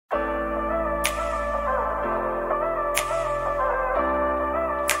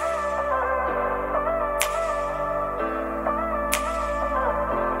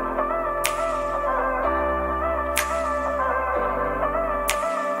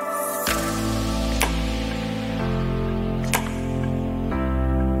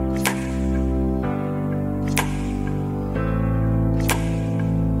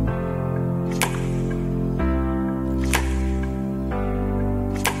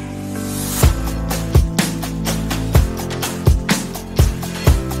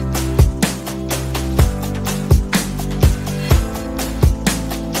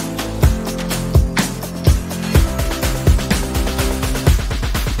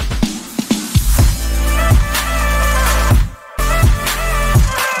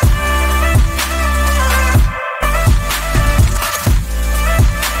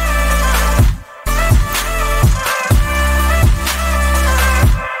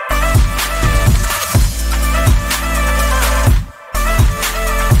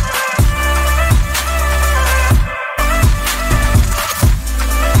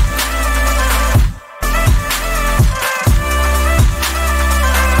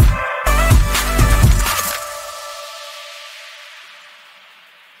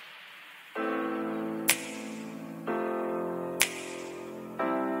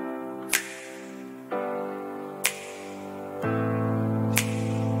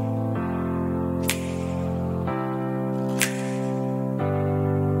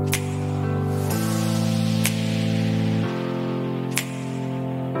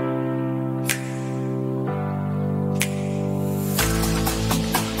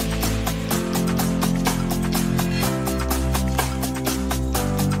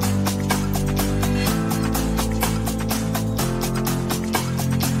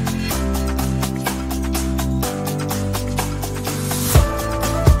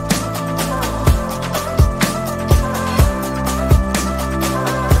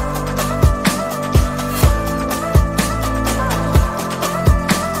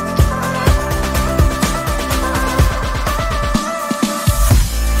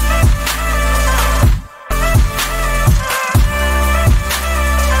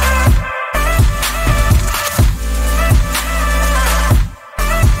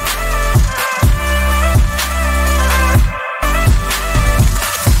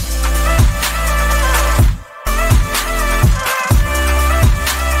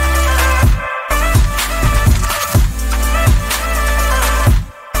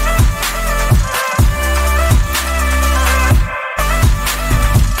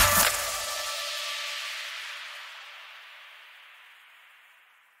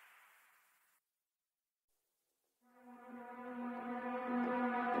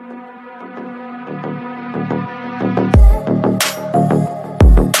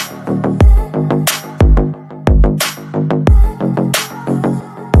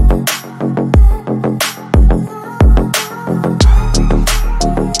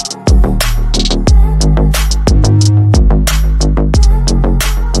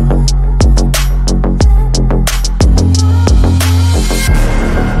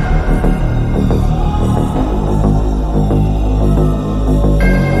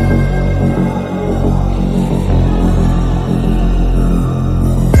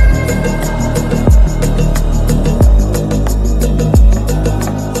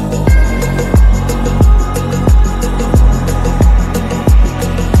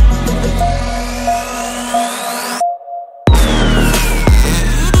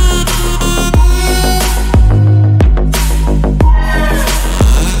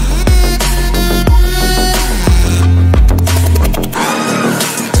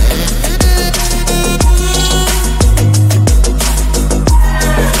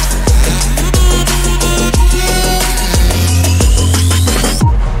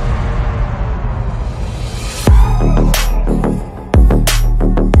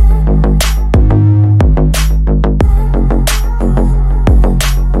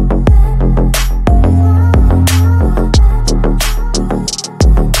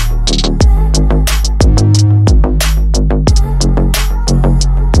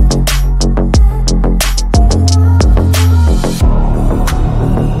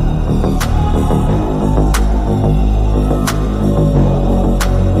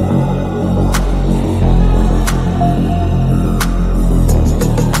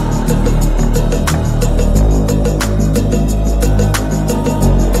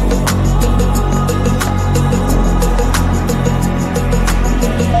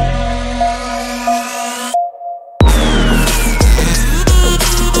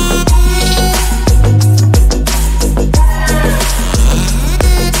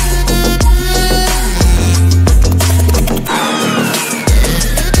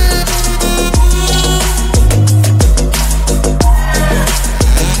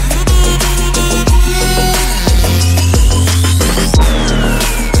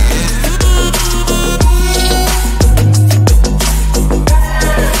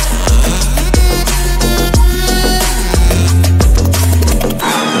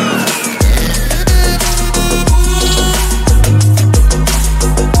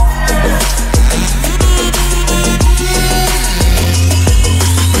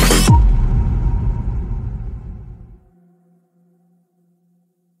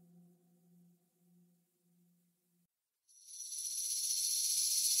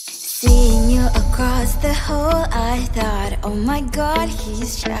Seeing you across the hall, I thought, oh my god,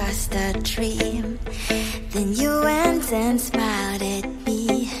 he's just a dream. Then you went and smiled at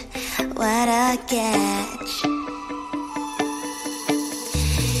me. What a catch.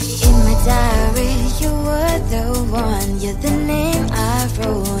 In my diary, you were the one. You're the name I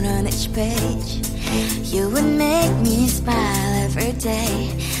wrote on each page. You would make me smile every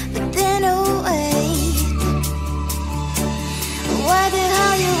day. But then, oh wait, what the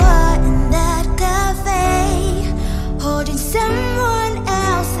hell you are in that cafe, holding someone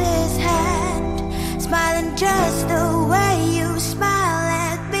else's hand, smiling just the way you smile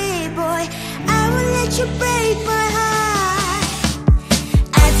at me, boy. I will let you break my heart.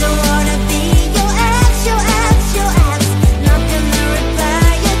 I don't wanna be your ex, your ex, your ex. Not gonna reply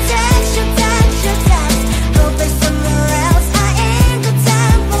your text, your text, your text. Go play somewhere else, I ain't got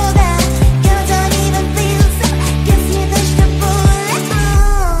time for that. You don't even feel so, gives me vegetable.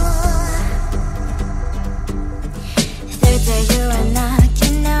 Third day you are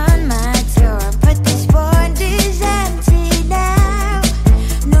knocking on my door, but this board is empty now.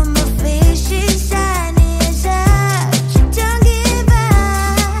 No more fishes, sun is up. You don't give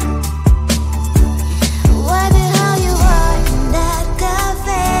up. What the hell you are in that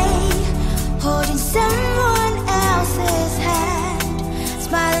cafe, holding someone else's hand,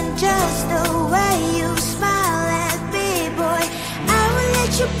 smiling just the way you smile at me, boy. I will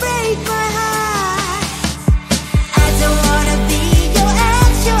let you break my heart. I don't wanna be your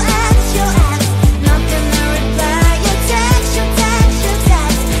ex, your ex, your ex. Not gonna reply your text, your text, your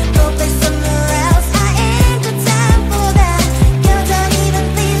text. Go play somewhere else, I ain't got time for that. You don't even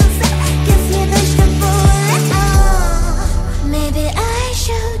feel so, gives me vegetable. Maybe I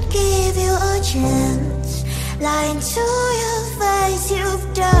should give you a chance. Lying to your face, you've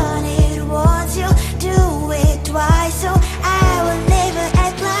done it once, you do it twice, so I will never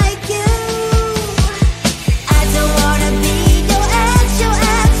act like you. I don't wanna be your ex, your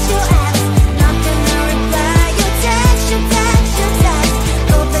ex, your ex. Not gonna reply your text, your text, your text.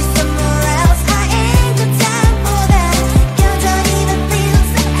 Go play somewhere else, I ain't got time for that. You don't even feel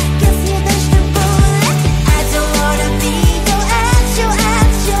so, gives me vegetable. I don't wanna be your ex, your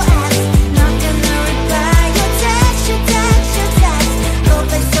ex, your ex. Not gonna reply your text, your text, your text. Go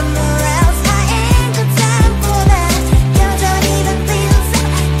play somewhere else, I ain't got time for that. You don't even feel so,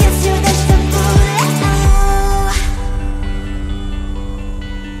 gives you vegetable.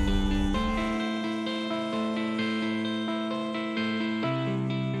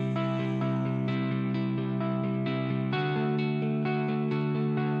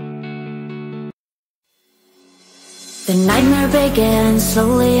 The nightmare began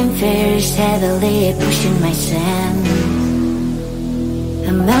slowly and fierce, heavily pushing my sand. A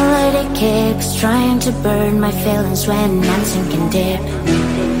melody kicks, trying to burn my feelings when I'm sinking deep.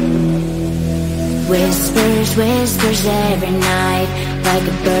 Whispers, whispers every night, like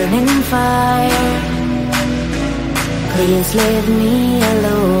a burning fire. Please leave me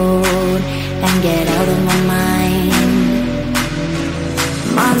alone and get out of my mind.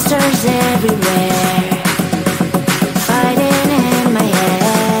 Monsters everywhere, fighting in my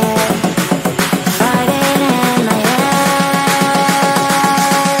head, fighting in my head.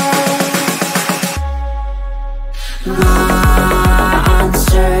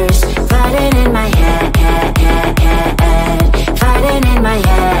 Monsters fighting in my head, fighting in my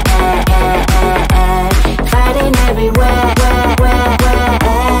head, fighting everywhere.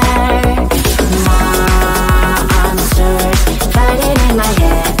 Monsters fighting in my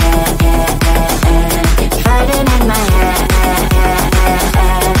head, fighting in my head,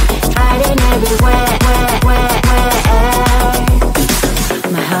 fighting everywhere.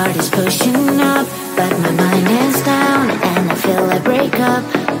 My heart is pushing up, but my mind is down, and I feel I break up.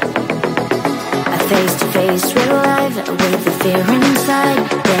 A face-to-face real life with the fear inside,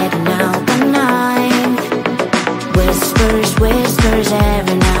 getting out the night. Whispers, whispers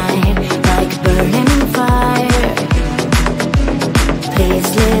every night, like a burning fire. Please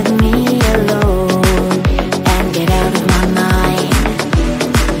leave me alone and get out of my mind.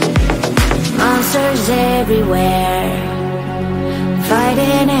 Monsters everywhere,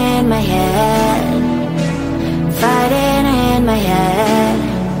 fighting in my head, fighting in my head,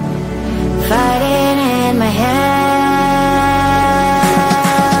 fighting in my head.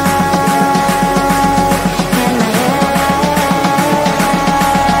 In my head.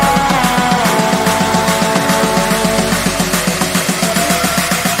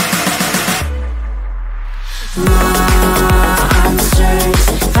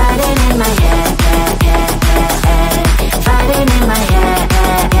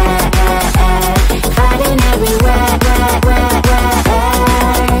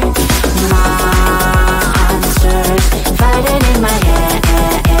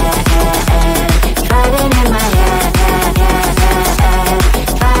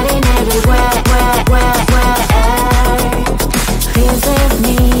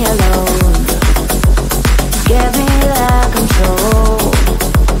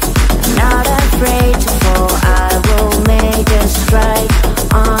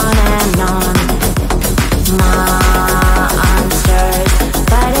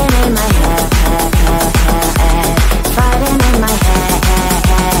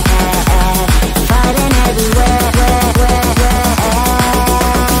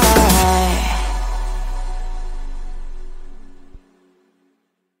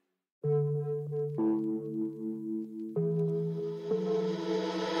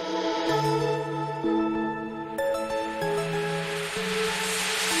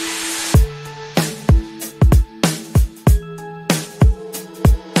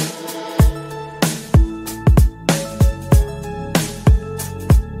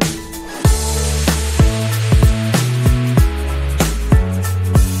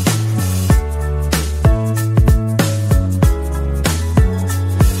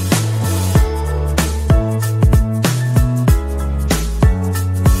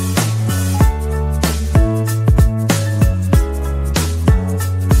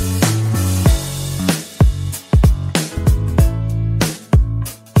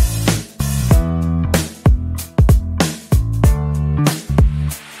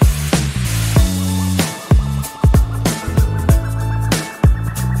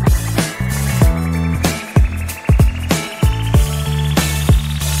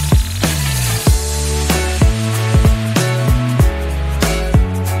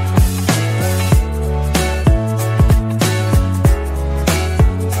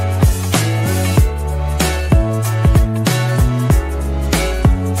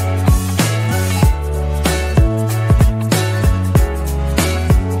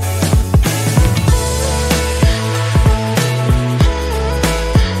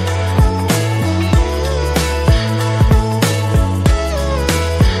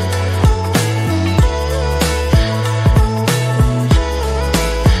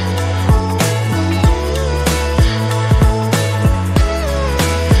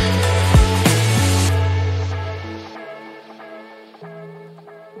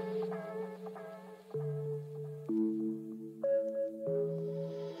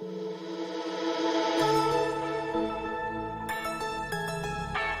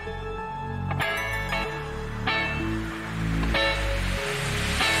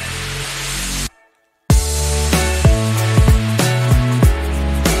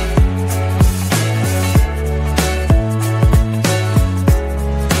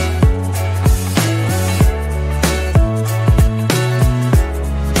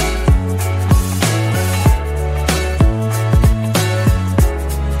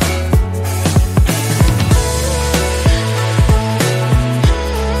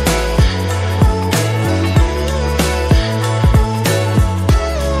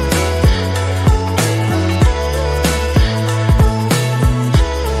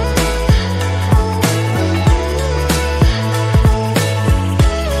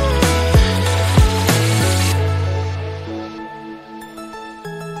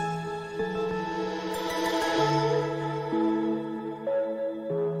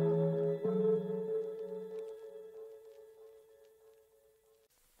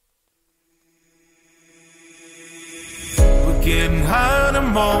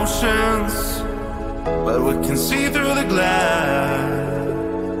 emotions, but we can see through the glass.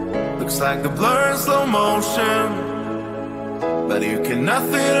 Looks like the blur in slow motion, but you can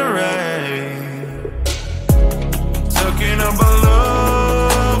nothing erase. Taking up a look